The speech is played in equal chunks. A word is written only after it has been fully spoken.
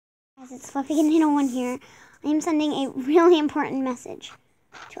Guys, it's Fluffy Container 1 here. I am sending a really important message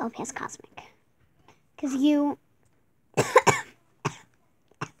to LPS Cosmic. Because you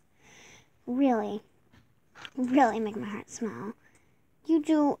really make my heart smile. You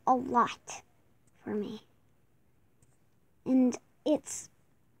do a lot for me. And it's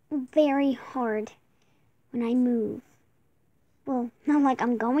very hard when I move. Well, not like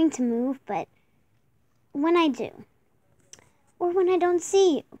I'm going to move, but when I do. Or when I don't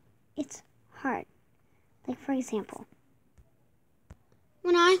see you. It's hard. Like, for example,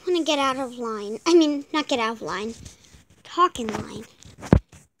 when I want to get out of line, not get out of line, talk in line,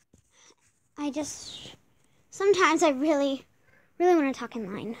 sometimes I really want to talk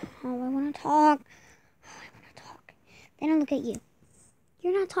in line. Oh, I want to talk. Then I look at you.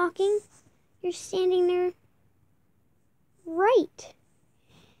 You're not talking. You're standing there. Right.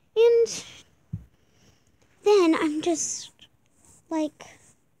 And then I'm just like,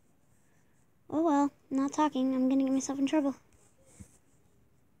 oh well, I'm not talking. I'm going to get myself in trouble.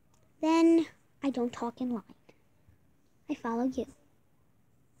 Then I don't talk in line. I follow you.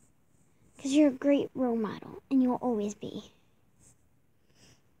 Because you're a great role model, and you'll always be.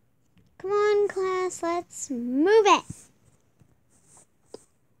 Come on, class, let's move it.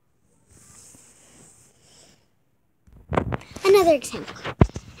 Another example.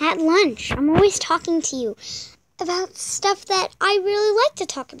 At lunch, I'm always talking to you about stuff that I really like to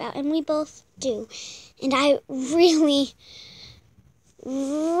talk about, and we both do. And I really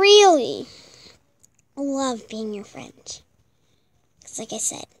love being your friend. Because like I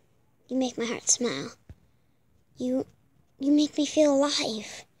said, you make my heart smile. You make me feel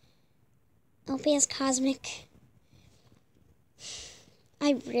alive. LPS Cosmic,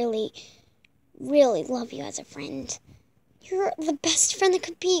 I really love you as a friend. You're the best friend that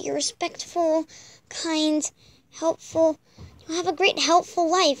could be. You're respectful, kind, helpful. You have a great, helpful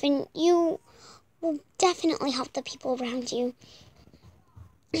life, and you will definitely help the people around you,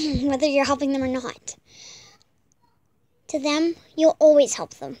 whether you're helping them or not. To them, you'll always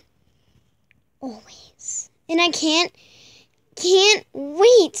help them. Always. And I can't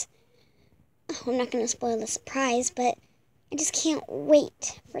wait. Oh, I'm not going to spoil the surprise, but I just can't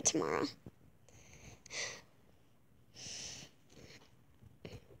wait for tomorrow.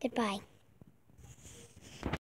 Goodbye.